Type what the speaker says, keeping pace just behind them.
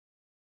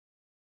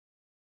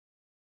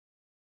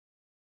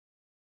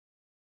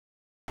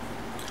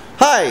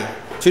Hi!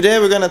 Today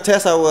we're gonna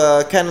test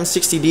our Canon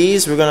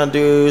 60Ds. We're gonna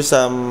do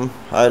some,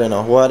 I don't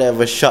know,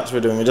 whatever shots we're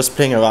doing. We're just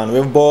playing around.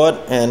 We're bored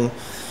and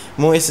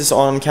Moise is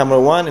on camera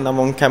 1 and I'm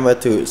on camera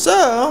 2.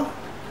 So,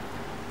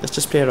 let's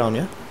just play around,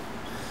 yeah?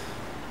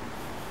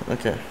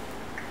 Okay.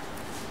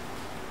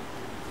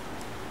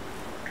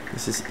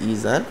 This is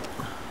EZ.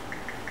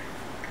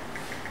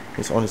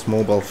 He's on his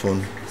mobile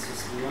phone. This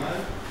is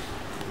one.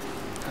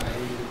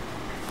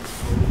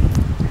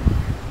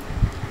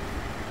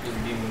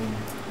 You've been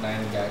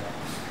 9 guy.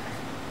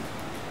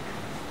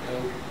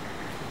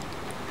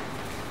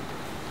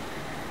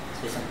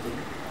 Say something.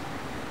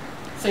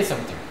 Say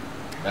something.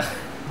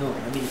 No,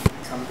 I mean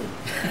something.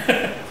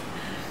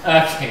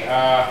 Okay.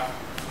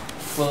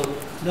 Well.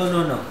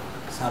 No.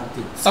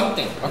 Something.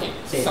 Something. Okay.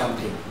 Say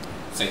something.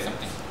 Say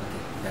something.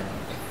 Okay, done.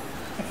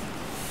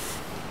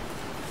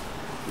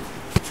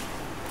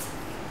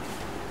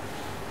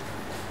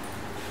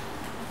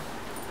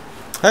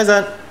 Hi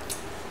Zan.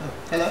 Oh,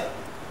 hello.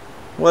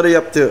 What are you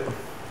up to?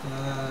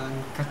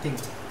 Cutting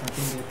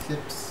the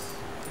clips,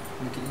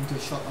 make it into a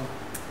shot.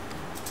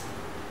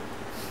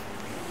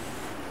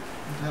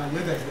 How you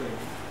guys doing?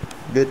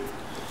 Good.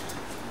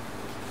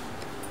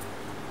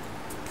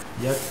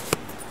 Yep.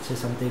 Say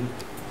something.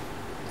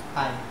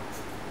 Hi.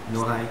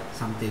 No hi.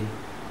 Something.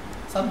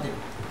 Something.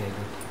 Okay,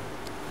 good.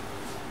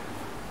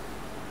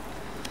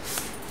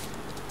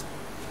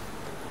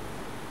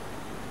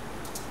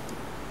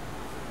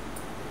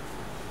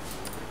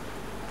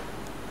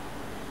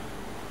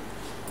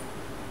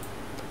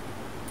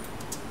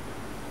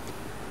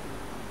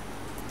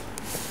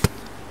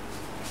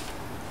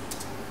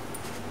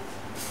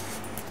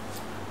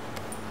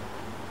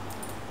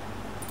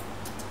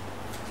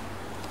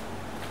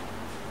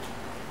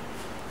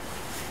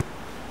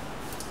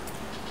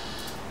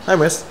 Hi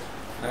Moise.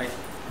 Hi.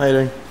 How you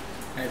doing?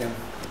 Hi, Dan.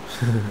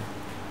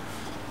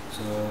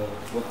 So,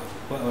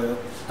 what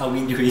are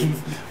we doing?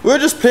 We're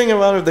just playing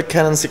around with the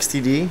Canon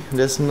 60D.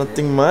 There's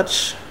nothing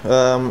much.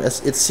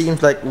 As it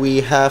seems like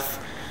we have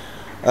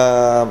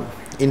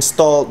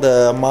installed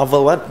the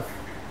Marvel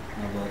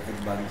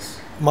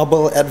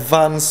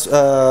Advance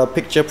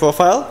picture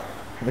profile.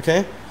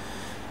 Okay,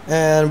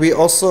 and we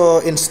also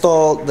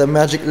installed the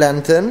Magic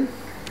Lantern,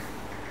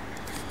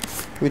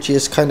 which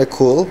is kind of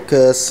cool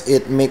because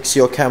it makes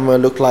your camera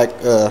look like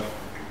a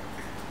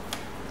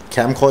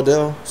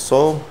camcorder.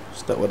 So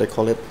is that what they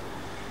call it?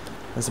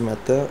 Doesn't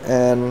matter.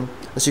 And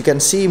as you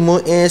can see,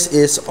 Moise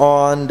is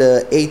on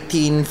the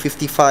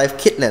 1855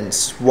 kit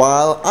lens,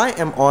 while I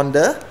am on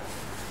the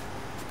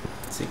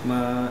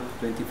Sigma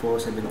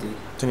 2470.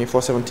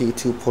 2470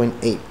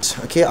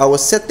 2.8. Okay, our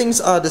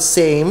settings are the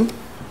same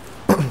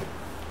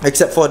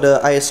except for the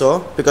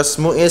ISO, because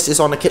Moise is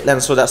on a kit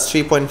lens, so that's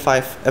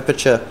 3.5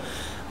 aperture.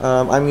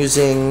 I'm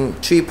using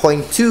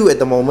 3.2 at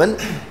the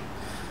moment.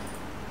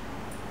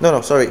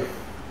 No, sorry,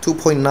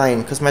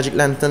 2.9, because Magic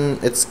Lantern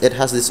it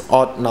has this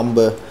odd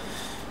number.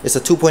 It's a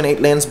 2.8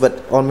 lens,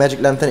 but on Magic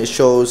Lantern it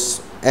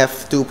shows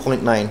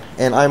f2.9,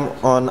 and I'm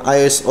on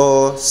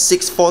ISO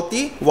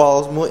 640,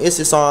 while Moise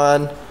is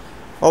on,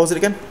 what was it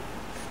again?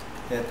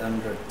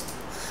 800.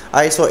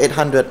 ISO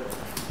 800.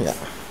 Yeah,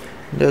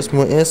 there's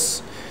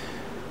Moise.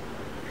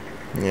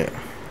 Yeah.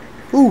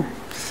 Ooh.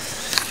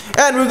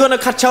 And we're gonna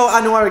catch out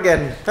Anwar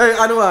again. Hey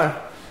Anwar.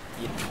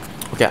 Yeah.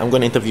 Okay, I'm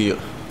gonna interview you.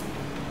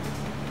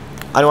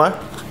 Anwar?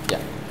 Yeah.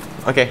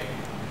 Okay.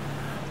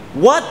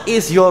 What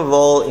is your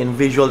role in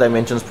Visual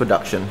Dimensions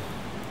production?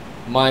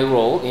 My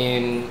role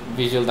in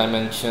Visual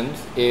Dimensions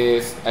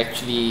is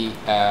actually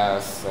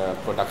as a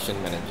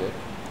production manager.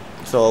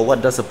 So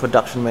what does a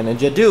production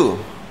manager do?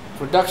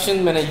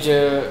 Production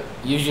manager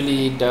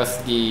usually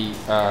does the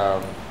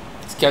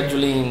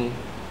scheduling,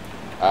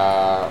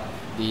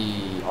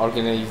 the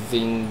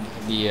organizing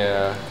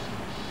the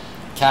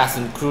cast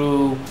and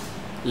crew,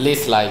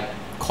 lists like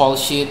call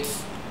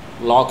sheets,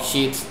 log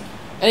sheets,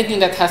 anything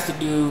that has to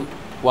do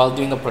while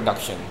doing a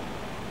production,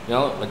 you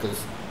know,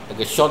 like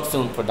a short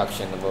film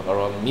production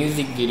or a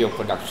music video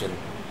production.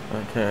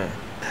 Okay.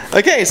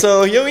 Okay,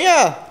 so here we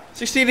are,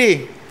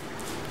 60D.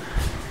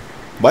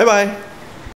 Bye bye.